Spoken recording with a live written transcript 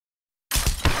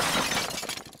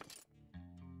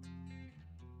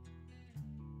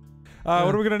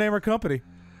What are we gonna name our company?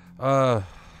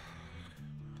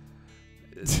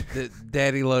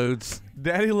 Daddy Loads.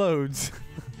 Daddy Loads.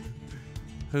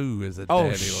 Who is a Oh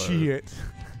daddy shit!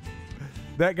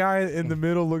 That guy in the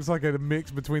middle looks like a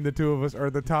mix between the two of us, or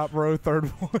the top row, third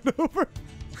one over.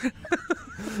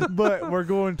 But we're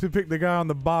going to pick the guy on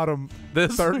the bottom.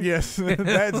 This Third, yes,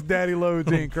 that's Daddy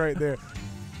Loads Inc. right there.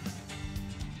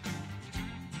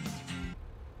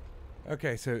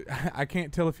 Okay, so I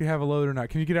can't tell if you have a load or not.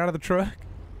 Can you get out of the truck?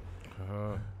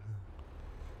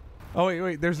 Oh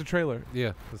wait, there's a trailer.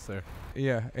 Yeah, it's there.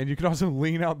 Yeah, and you can also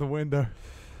lean out the window.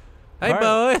 Hey,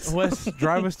 boys. Let's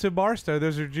drive us to Barstow.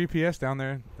 There's your GPS down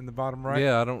there in the bottom right.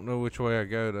 Yeah, I don't know which way I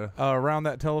go to. Around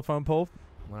that telephone pole.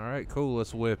 All right, cool.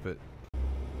 Let's whip it.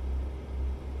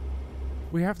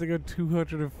 We have to go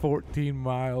 214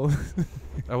 miles.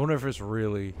 I wonder if it's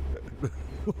really...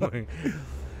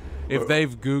 if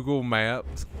they've Google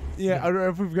Mapped. Yeah, I don't know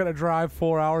if we've got to drive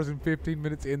 4 hours and 15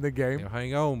 minutes in the game. You know,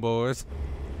 hang on, boys.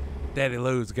 Daddy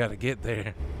Lou's got to get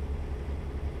there.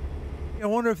 I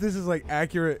wonder if this is like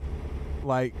accurate,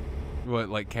 like... What,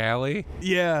 like Cali?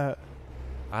 Yeah.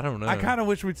 I don't know. I kind of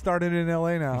wish we'd started in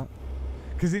LA now.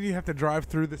 Because then you have to drive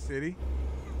through the city.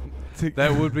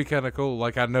 That would be kind of cool.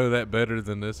 Like, I know that better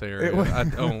than this area. I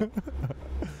don't.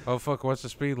 Oh, fuck, what's the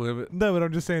speed limit? No, but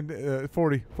I'm just saying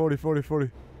 40.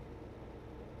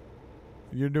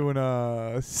 You're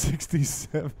doing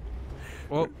 67.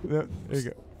 Well, there you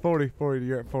go. 40,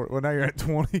 you're at 40. Well, now you're at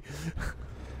 20.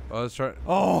 Oh, let's try.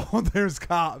 Oh, there's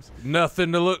cops.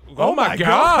 Nothing to look. Oh, my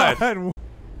God.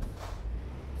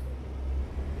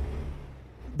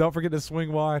 Don't forget to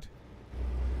swing wide.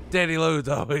 Daddy Loads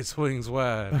always swings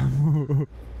wide. Hold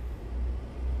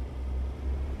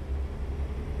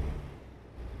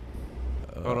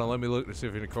on, let me look to see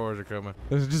if any cars are coming.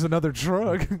 There's just another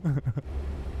truck.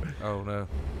 Oh, no.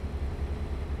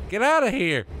 Get out of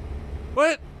here.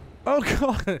 What? Oh,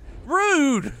 God.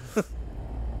 Rude.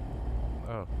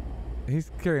 Oh. He's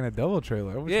carrying a double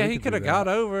trailer. Yeah, he could have got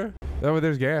over. Oh,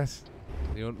 there's gas.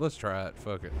 You know, let's try it.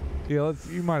 Fuck it. Yeah,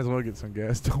 you might as well get some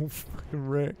gas. Don't fucking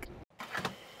wreck.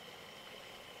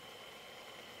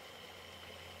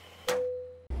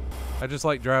 I just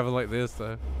like driving like this,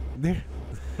 though.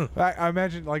 I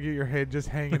imagine like your head just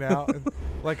hanging out, and,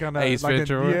 like on a Ace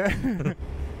Ventura. Yeah.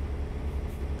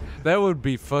 That would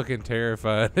be fucking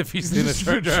terrifying if you seen a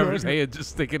truck driver's head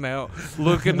just sticking out,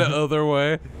 looking the other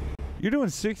way. You're doing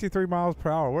 63 miles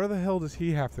per hour. Where the hell does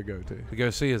he have to go to? To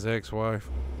go see his ex-wife.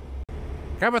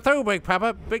 Coming through, Big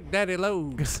Papa. Big Daddy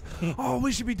Loads. Oh,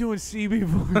 we should be doing CB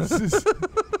voices.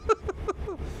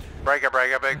 Break it,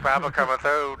 Big Papa coming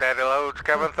through. Daddy Loads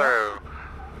coming through.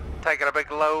 Taking a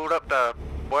big load up to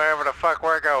wherever the fuck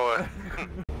we're going.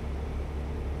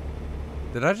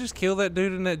 Did I just kill that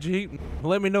dude in that Jeep?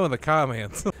 Let me know in the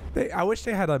comments. I wish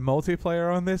they had a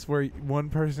multiplayer on this where one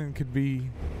person could be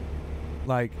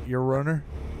like your runner.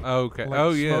 Okay. Like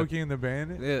oh, yeah. Smokey and the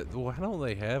Bandit. Yeah. Why don't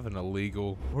they have an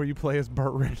illegal... Where you play as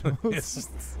Burt Reynolds.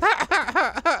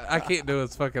 I can't do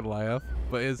his fucking laugh,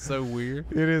 but it's so weird.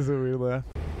 It is a weird laugh.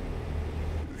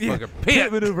 Yeah. Fucking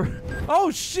pit maneuver. Oh,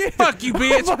 shit. Fuck you,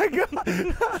 bitch. Oh, my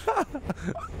God.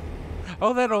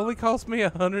 Oh, that only cost me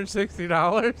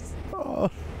 $160?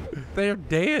 Oh. They're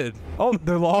dead. Oh,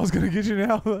 the law's going to get you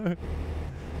now, though.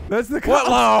 That's the What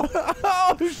law?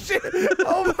 Oh, shit.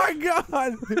 Oh, my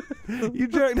God. You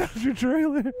jacked up your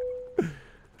trailer.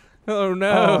 Oh,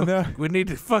 no. Oh, no. We need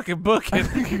to fucking book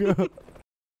it.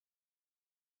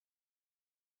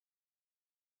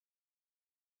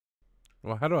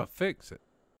 Well, how do I fix it?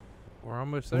 We're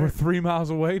almost there. We're 3 miles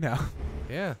away now.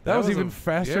 Yeah. That was even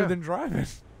faster than driving.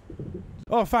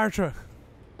 Oh, fire truck.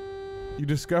 You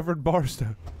discovered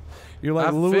Barstow. You're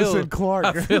like Lewis and Clark.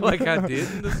 I feel like I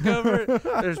didn't discover it.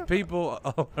 There's people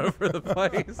all over the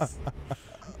place.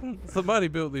 Somebody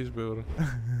built these buildings.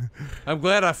 I'm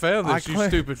glad I found this. You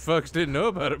stupid fucks didn't know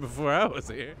about it before I was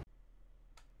here.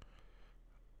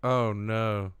 Oh,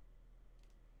 no.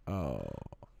 Oh.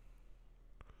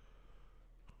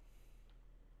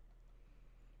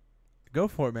 Go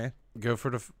for it, man. Go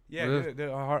for the... Yeah,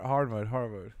 do hard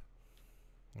mode.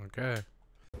 Okay.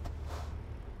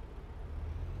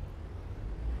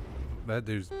 That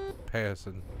dude's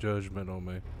passing judgment on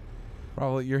me.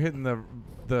 Probably you're hitting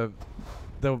the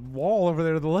wall over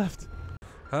there to the left.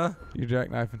 Huh? You're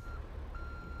jackknifing.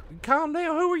 Calm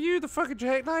down. Who are you, the fucking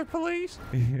jackknife police?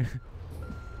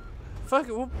 Fuck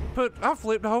it, I'll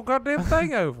flip the whole goddamn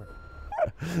thing over.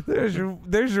 There's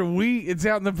your wheat. It's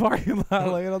out in the parking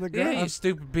lot laying on the ground. Yeah, you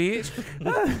stupid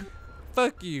bitch.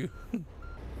 Fuck you.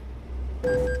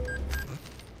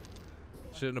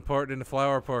 Shouldn't have parked in the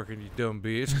flower parking, you dumb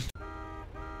bitch.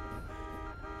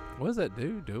 What is that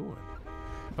dude doing?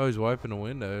 Oh, he's wiping the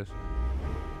windows.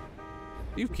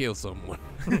 You've killed someone.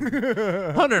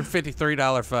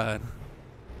 $153 fine.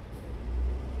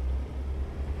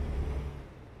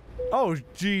 Oh,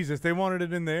 Jesus. They wanted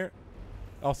it in there.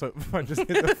 Also, I just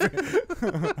hit the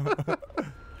fan.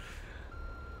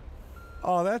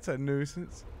 Oh, that's a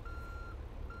nuisance.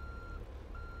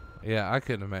 Yeah, I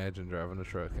couldn't imagine driving a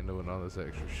truck and doing all this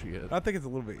extra shit. I think it's a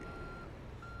little bit.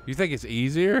 You think it's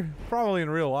easier? Probably in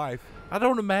real life. I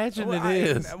don't imagine it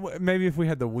is. Maybe if we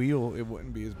had the wheel, it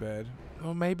wouldn't be as bad.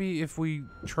 Well, maybe if we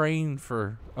train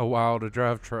for a while to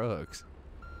drive trucks.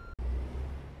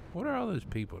 What are all those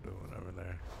people doing over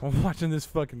there? I'm watching this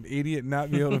fucking idiot not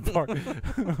be able to park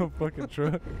a fucking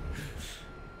truck.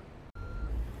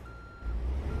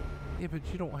 Yeah, but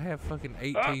you don't have fucking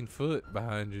 18 foot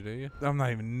behind you, do you? I'm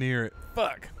not even near it.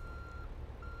 Fuck.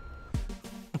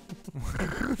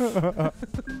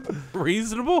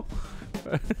 Reasonable?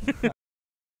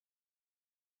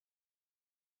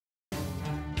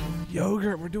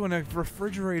 Yogurt. We're doing a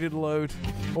refrigerated load.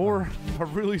 Or a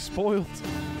really spoiled.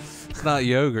 It's not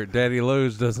yogurt. Daddy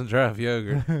Lowe's doesn't drive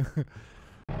yogurt.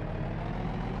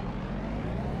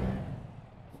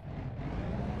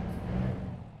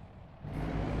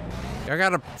 I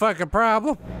got a fucking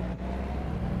problem.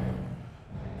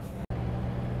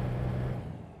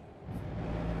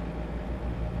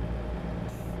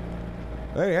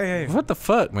 Hey. What the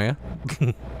fuck, man?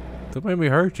 Don't make me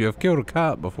hurt you. I've killed a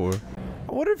cop before.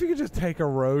 I wonder if you could just take a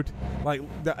road, like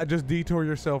just detour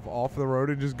yourself off the road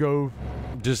and just go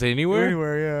Just anywhere?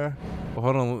 anywhere. Yeah. Well,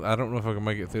 hold on. I don't know if I can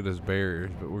make it through those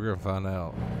barriers, but we're gonna find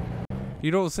out.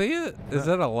 You don't see it? Is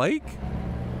that a lake?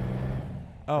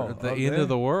 Oh, Or at the end of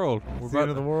the world. It's the end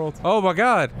of the world. Oh my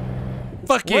God!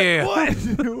 Fuck yeah!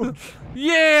 What?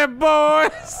 Yeah,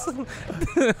 boys!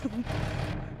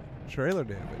 Trailer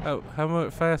damage. Oh, how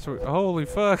much faster? Holy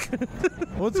fuck!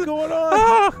 What's going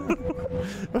on?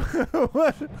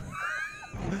 What?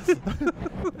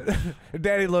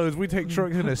 Daddy Lowe's, we take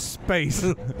trucks into space.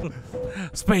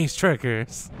 Space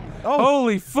truckers. Oh,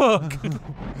 Holy fuck!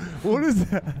 what is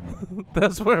that?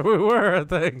 That's where we were, I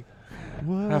think.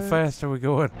 What? How fast are we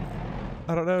going?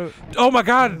 I don't know. Oh my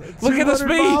God! Look at the 200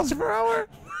 miles speed! per hour?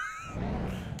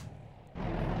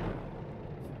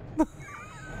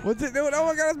 What's it doing? Oh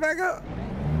my God, it's back up.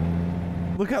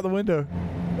 Look out the window.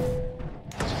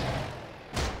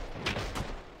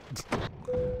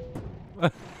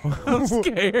 I'm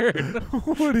scared.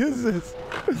 What is this?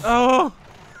 Oh,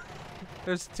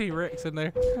 there's a T-Rex in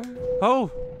there. Oh,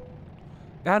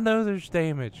 I know there's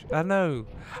damage. I know.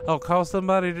 I'll call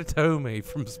somebody to tow me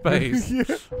from space.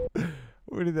 Yeah.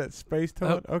 Where did that space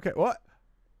tow? Oh. Okay, what?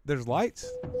 There's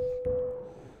lights?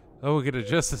 Oh, we could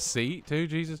adjust the seat too.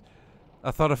 Jesus,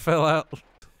 I thought I fell out.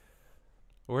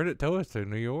 Where did it tow us to?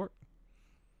 New York?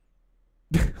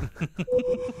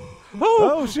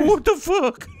 Oh, shit. What the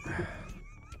fuck?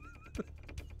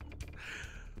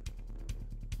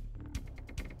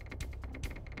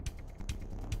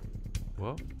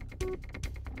 Well,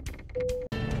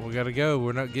 we gotta go.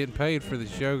 We're not getting paid for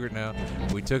this yogurt now.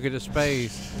 We took it to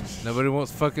space. Nobody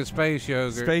wants fucking space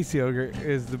yogurt. Space yogurt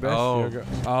is the best Oh. yogurt.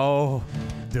 Oh,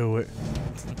 do it.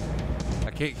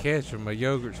 I can't catch them. My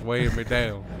yogurt's weighing me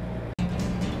down.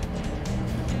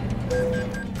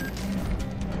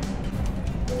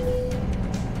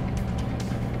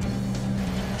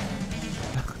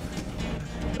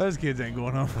 Those kids ain't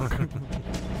going home.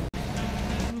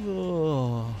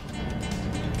 Oh.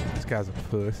 This guy's a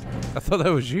puss. I thought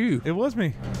that was you. It was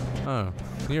me. Oh,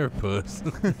 you're a puss.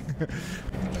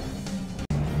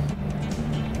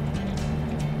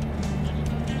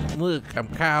 Look, I'm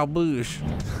Kyle Busch.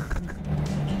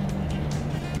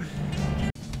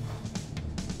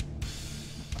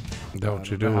 Don't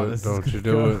you do it. Don't you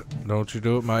do it. Don't you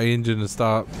do it. My engine is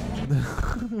stopped.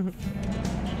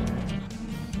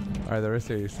 All right, the rest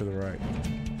of you is to the right.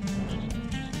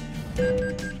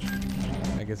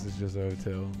 I guess it's just a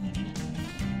hotel.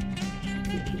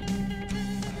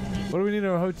 What do we need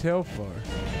a hotel for?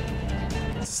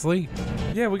 Sleep.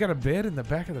 Yeah, we got a bed in the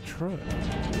back of the truck.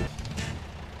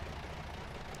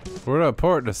 We're not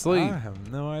parked to sleep. I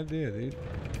have no idea, dude.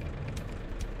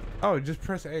 Oh, just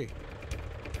press A.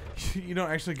 You don't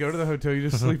actually go to the hotel, you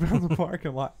just sleep out in the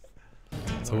parking lot.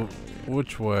 So,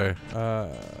 which way?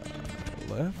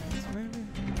 Left, maybe?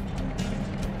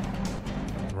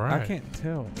 Right. I can't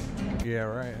tell. Yeah,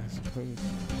 right, I suppose.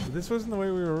 But this wasn't the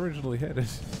way we were originally headed.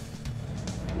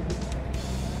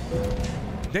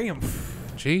 Damn.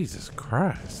 Jesus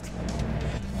Christ.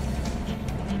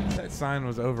 That sign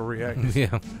was overreacting.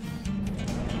 Yeah.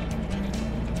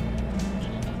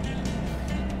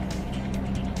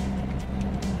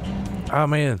 Oh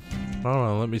man. Hold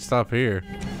on, let me stop here.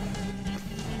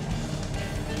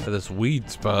 this weed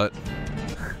spot.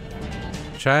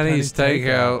 Chinese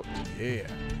takeout. Yeah.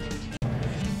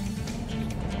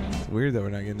 It's weird that we're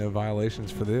not getting no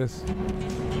violations for this.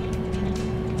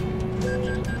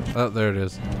 Oh, there it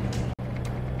is.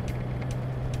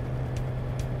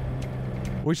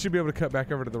 We should be able to cut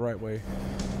back over to the right way.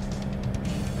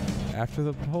 After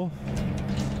the hole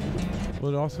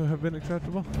would also have been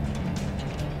acceptable.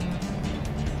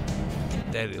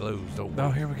 Daddy Lou's don't. Oh,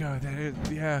 here we go. That is,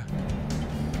 yeah.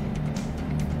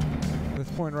 Let's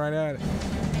point right at it.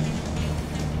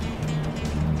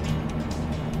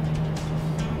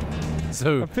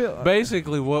 So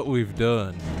basically, what we've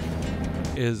done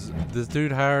is this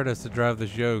dude hired us to drive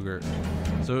this yogurt.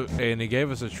 So, and he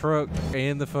gave us a truck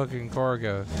and the fucking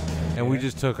cargo, and we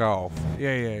just took off.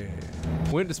 Yeah.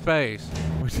 Went to space.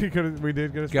 We did go to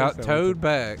space. Got towed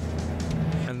back,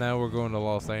 and now we're going to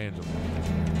Los Angeles.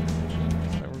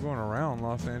 So we're going around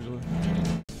Los Angeles.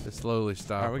 Just slowly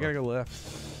stop. All right, we gotta go left.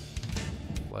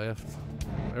 Left.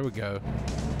 There we go.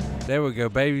 There we go.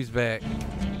 Baby's back.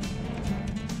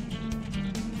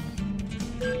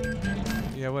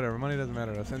 Yeah, whatever. Money doesn't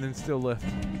matter to us. And then still left.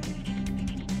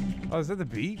 Oh, is that the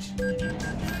beach?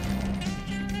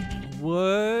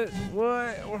 What?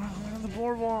 We're on the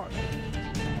boardwalk.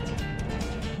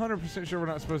 100% sure we're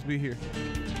not supposed to be here.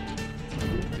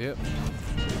 Yep.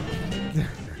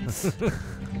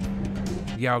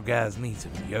 Y'all guys need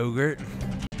some yogurt.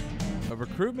 A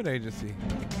recruitment agency.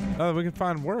 Oh, we can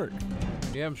find work.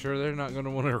 Yeah, I'm sure they're not going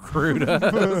to want to recruit us.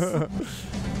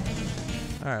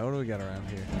 All right, what do we got around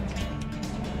here?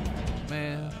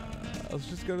 Man, let's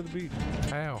just go to the beach.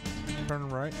 How? Turn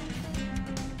right.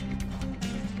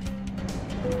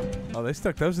 Oh, they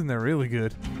stuck those in there really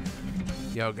good.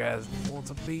 Y'all guys want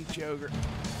some beach yogurt?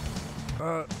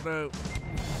 No.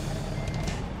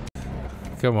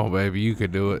 Come on, baby. You can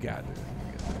do it. Got it.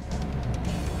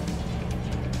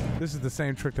 This is the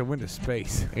same trick that went to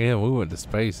space. Yeah, we went to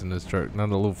space in this truck. None of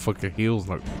the little fucking hills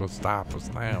not gonna stop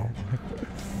us now.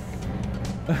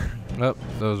 Oh,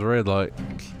 that was a red light.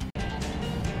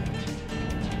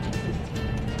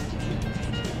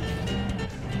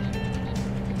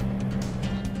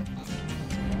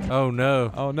 Oh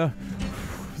no. Oh no.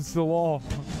 It's the wall.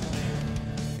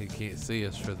 You can't see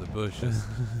us for the bushes.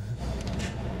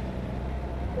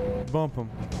 Bump them.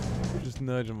 Just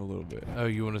nudge them a little bit. Oh,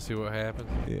 you want to see what happens?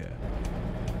 Yeah.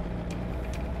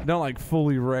 Don't like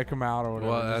fully wreck them out or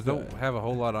whatever. Well, I don't have a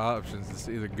whole lot of options. It's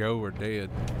either go or dead.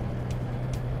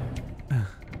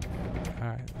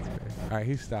 Alright, that's fair. Alright,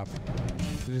 he's stopping.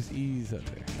 So just ease up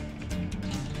there.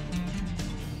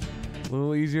 A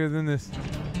little easier than this.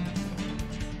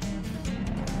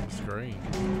 Screen.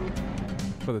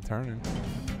 For the turning.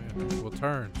 Yeah. We'll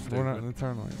turn. We're not in the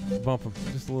turn lane. Bump him.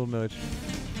 Just a little nudge.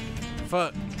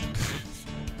 Fuck.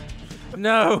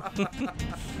 No.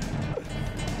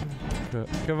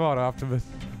 Come on, Optimus.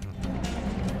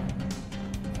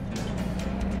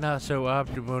 Not so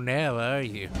optimal now, are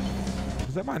you?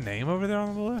 Is that my name over there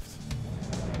on the left?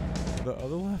 The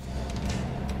other left?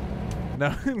 No.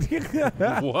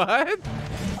 What?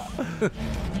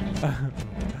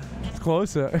 It's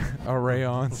closer. Our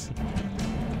rayons.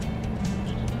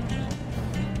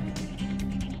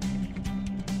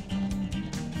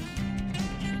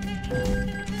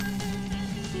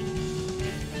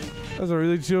 That was a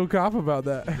really chill cop about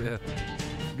that. Yeah.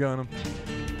 Gun him.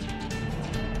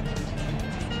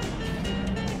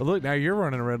 But look, now you're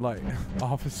running a red light,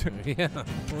 officer. Yeah.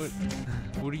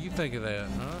 What do you think of that,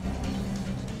 huh?